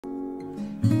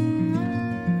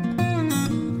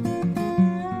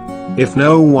If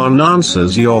no one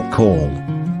answers your call,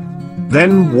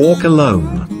 then walk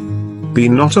alone. Be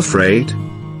not afraid.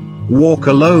 Walk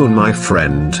alone, my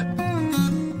friend.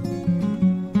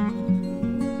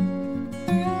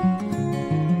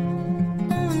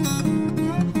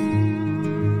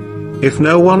 If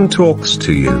no one talks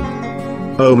to you,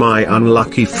 oh my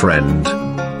unlucky friend.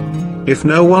 If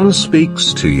no one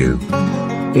speaks to you,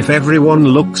 if everyone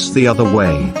looks the other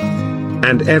way,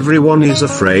 and everyone is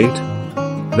afraid,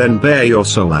 then bare your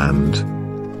soul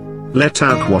and let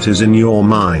out what is in your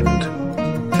mind.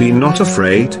 Be not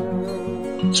afraid.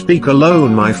 Speak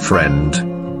alone, my friend.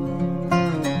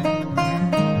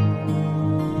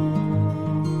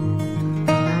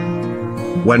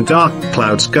 When dark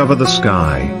clouds cover the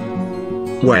sky,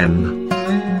 when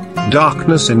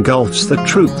darkness engulfs the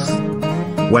truth,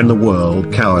 when the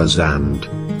world cowers and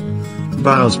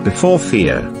bows before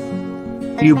fear,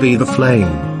 you be the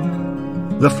flame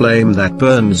that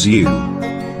burns you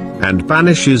and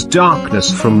banishes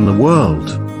darkness from the world.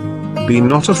 Be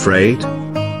not afraid.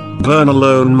 Burn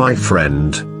alone, my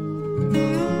friend.